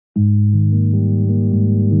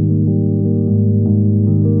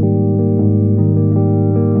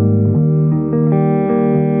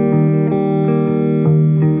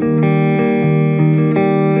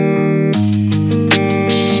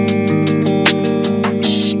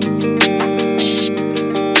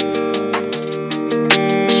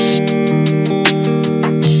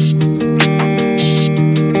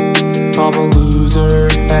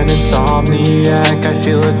insomniac, I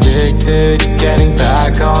feel addicted. Getting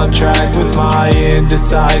back on track with my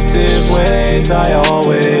indecisive ways. I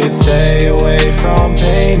always stay away from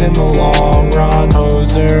pain in the long run.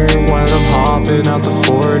 Poser when I'm hopping out the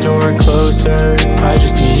 4-door closer. I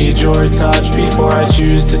just need your touch before I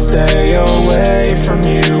choose to stay away from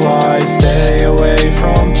you. I stay away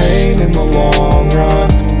from pain in the long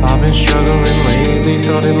run. I've been struggling lately,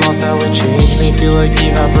 sudden loss, how it changed me. Feel like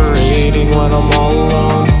evaporating when I'm all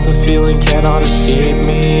alone. The feeling cannot escape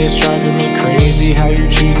me, it's driving me crazy how you're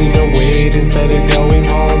choosing to wait instead of going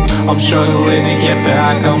home. I'm struggling to get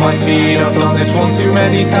back on my feet. I've done this one too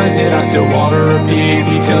many times, yet I still wanna repeat,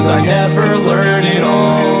 because I never learned it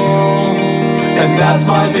all, and that's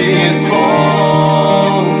my biggest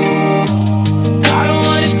fault. I don't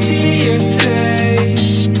wanna see your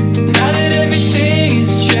face now that everything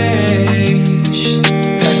has changed.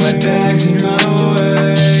 Pack my bags and run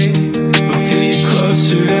away, but feel you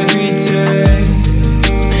closer every day.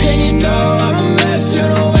 And you know I'm a mess,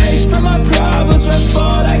 turn away from my problems, my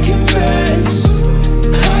fault, I confess.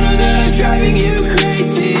 I know that I'm driving you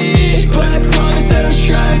crazy, but I promise that I'm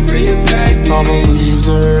trying for you, baby. I'm a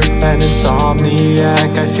loser, an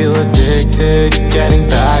insomniac, I feel addicted. Getting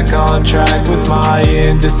back on track with my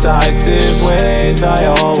indecisive ways. I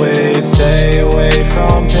always stay away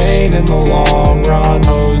from pain in the long run.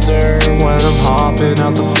 Poser when I'm hopping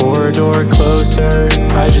out the 4-door closer.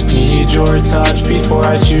 I just need your touch before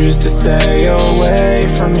I choose to stay away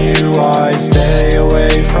from you. I stay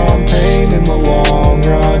away from pain in the long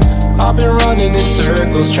run. I've been running in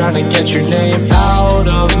circles trying to get your name out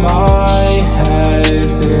of my head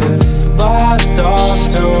since last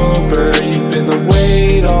October. You've been the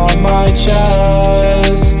weight on my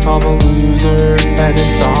chest. I'm a loser, an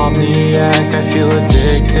insomniac, I feel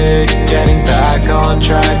addicted. Getting back on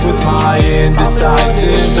track with my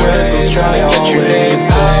indecisive ways. Trying to get your name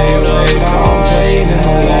stay away from pain in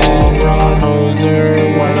the long run. Poser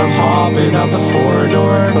when I'm hopping out the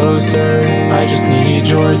 4-door closer. I just need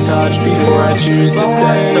your touch before I choose to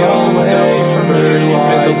stay away from you.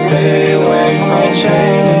 I stay away from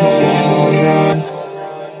pain in the long run.